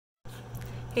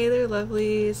Hey there,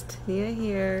 lovelies, Tanea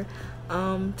here.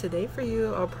 Today for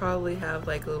you, I'll probably have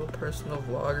like a little personal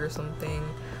vlog or something.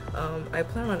 I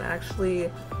plan on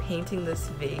actually painting this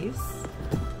vase.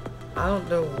 I don't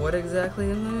know what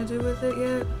exactly I'm gonna do with it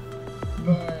yet,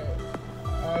 but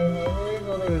I have it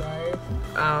really nice.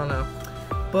 I don't know,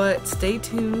 but stay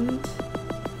tuned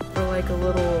for like a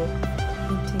little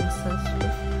painting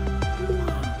session.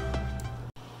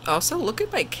 Also, look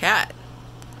at my cat.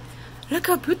 Look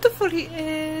how beautiful he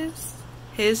is.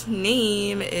 His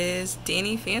name is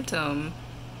Danny Phantom,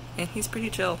 and he's pretty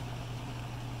chill.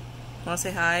 Wanna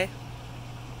say hi?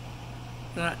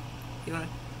 You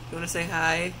wanna say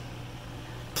hi?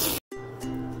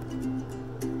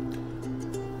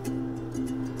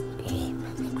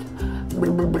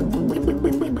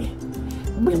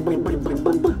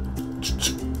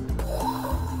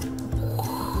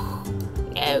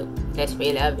 No, that's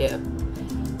me, love you.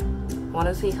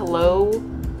 Wanna say hello?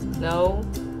 No?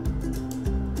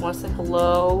 Wanna say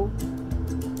hello?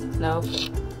 No? He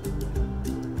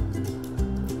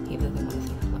doesn't wanna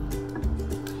say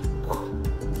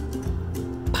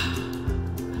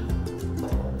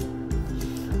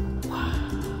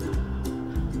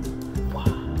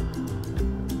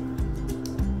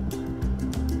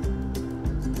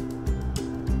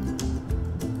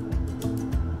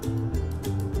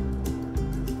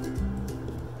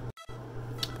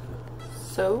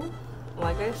So,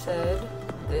 like I said,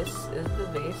 this is the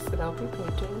vase that I'll be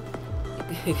painting.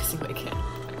 You can see my cat in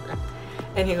the background.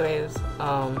 Anyways,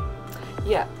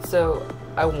 yeah, so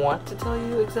I want to tell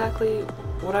you exactly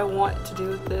what I want to do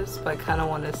with this, but I kind of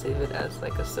want to save it as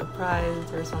like a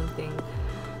surprise or something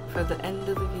for the end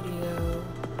of the video.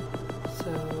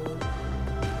 So,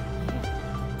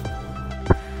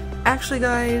 yeah. Actually,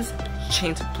 guys,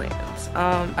 change of plans.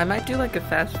 I might do like a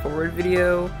fast forward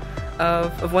video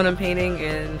of what I'm painting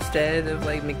instead of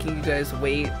like making you guys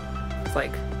wait. It's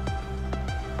like,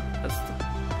 what's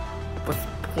the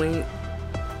point?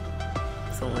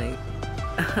 So like,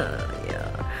 yeah.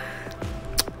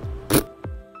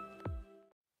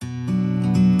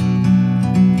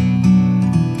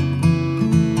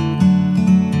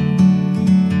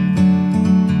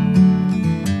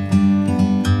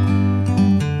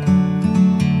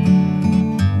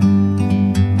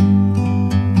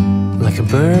 Like a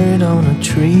bird on a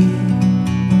tree,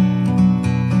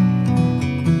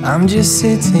 I'm just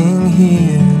sitting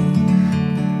here.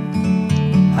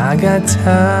 I got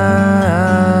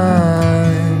time,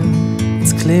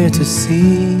 it's clear to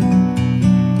see.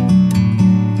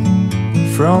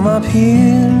 From up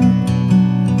here,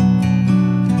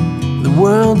 the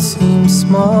world seems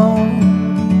small.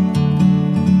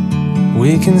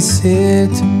 We can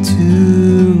sit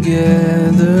together.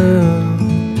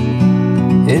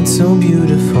 It's so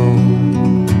beautiful,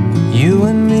 you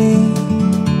and me.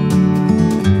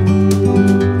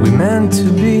 We meant to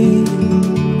be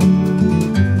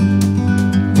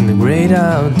in the great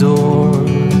outdoors,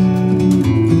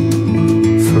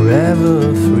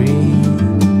 forever free.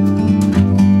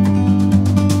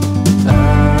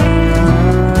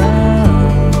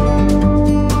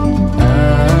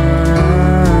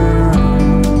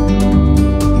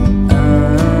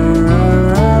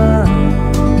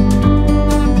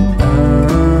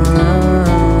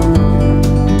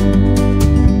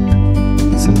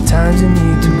 Sometimes you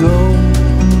need to go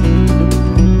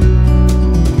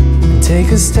and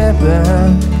take a step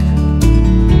back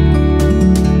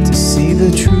to see the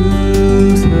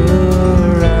truth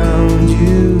around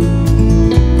you.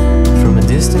 From a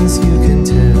distance you can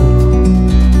tell.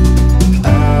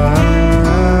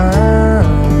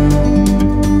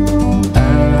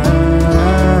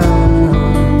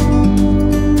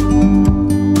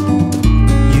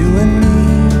 You and me,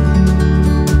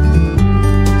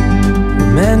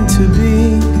 we're meant to be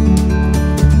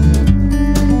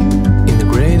in the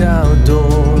great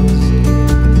outdoors,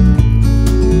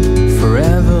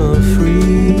 forever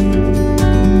free.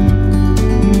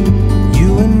 You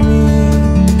and me,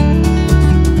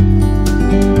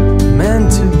 meant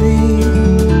to be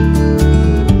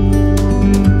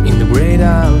in the great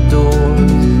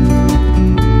outdoors,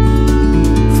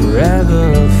 forever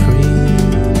free.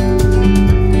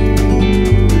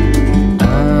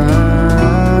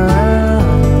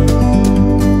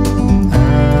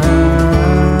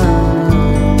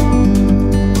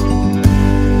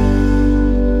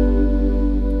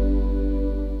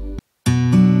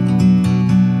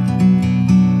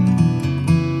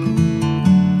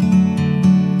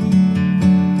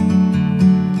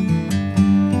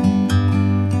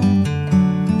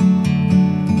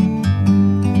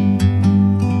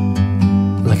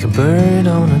 Like a bird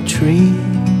on a tree,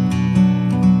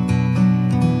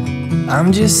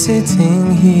 I'm just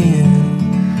sitting here.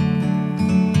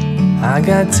 I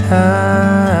got time,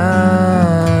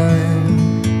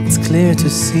 it's clear to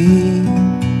see.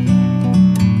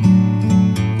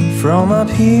 From up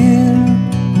here,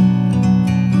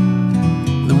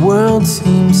 the world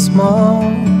seems small.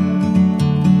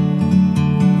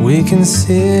 We can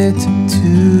sit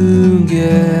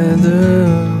together.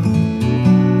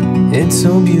 It's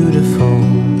so beautiful,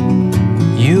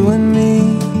 you and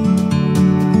me.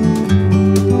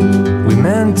 We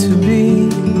meant to be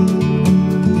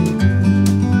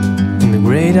in the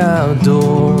great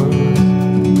outdoors,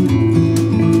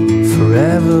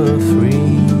 forever free.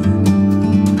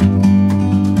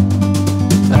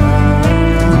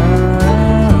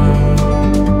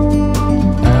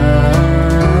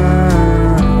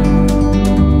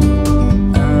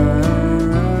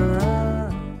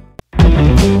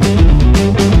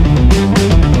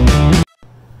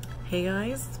 Hey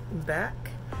guys, back.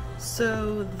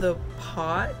 So the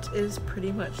pot is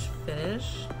pretty much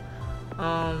finished.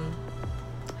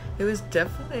 It was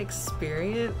definitely an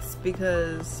experience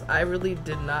because I really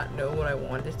did not know what I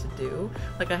wanted to do.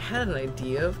 Like, I had an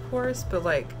idea, of course, but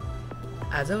like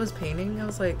as I was painting, I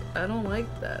was like, I don't like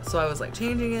that. So I was like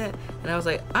changing it, and I was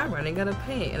like, I'm running out of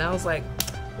paint, and I was like,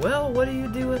 well, what do you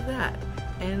do with that?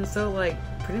 And so like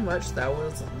pretty much that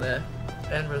was the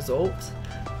end result.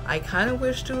 I kind of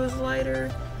wished it was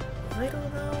lighter. I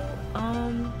don't know.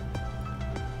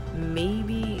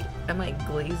 Maybe I might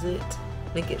glaze it,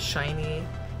 make it shiny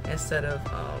instead of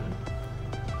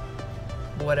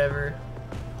whatever.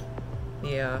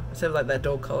 Yeah, instead of like that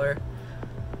dull color.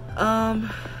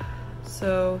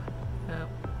 So yeah.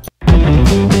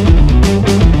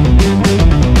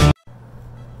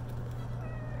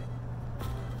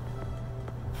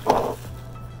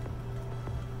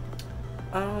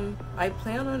 I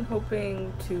plan on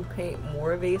hoping to paint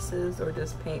more vases or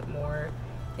just paint more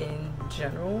in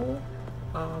general.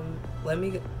 Let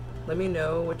me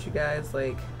know what you guys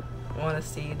like want to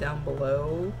see down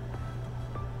below.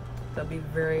 That'd be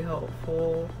very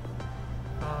helpful.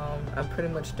 I'm pretty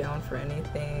much down for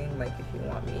anything. Like if you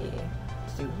want me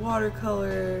to do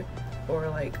watercolor or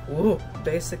like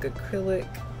basic acrylic,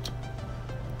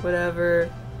 whatever.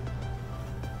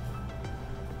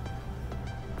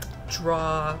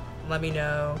 Draw, let me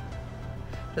know.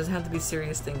 Doesn't have to be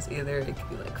serious things either. It could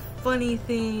be like funny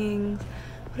things,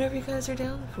 whatever you guys are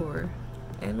down for.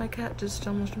 And my cat just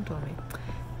almost jumped on me.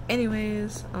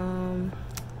 Anyways,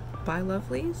 bye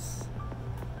lovelies.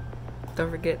 Don't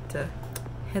forget to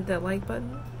hit that like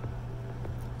button,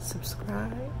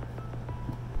 subscribe,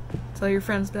 tell your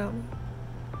friends about me.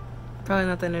 Probably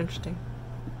not that interesting.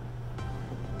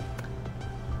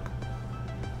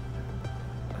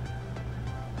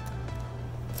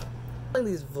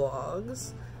 These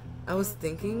vlogs, I was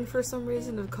thinking for some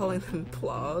reason of calling them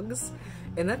vlogs,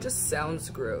 and that just sounds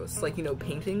gross. Like, you know,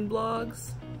 painting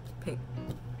vlogs,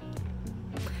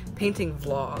 painting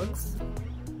vlogs.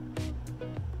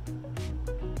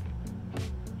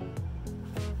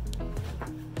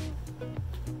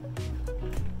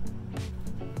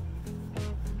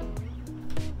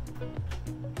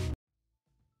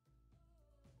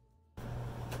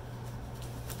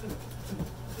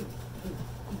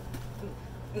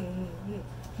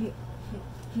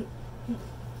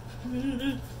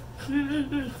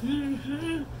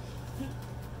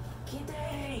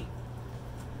 Kitty!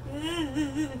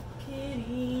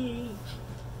 Kitty!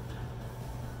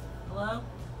 Hello?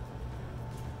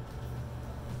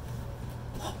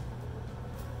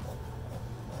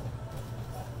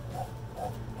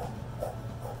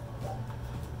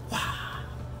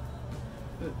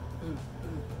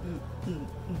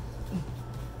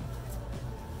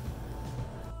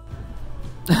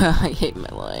 I hate my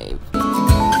life.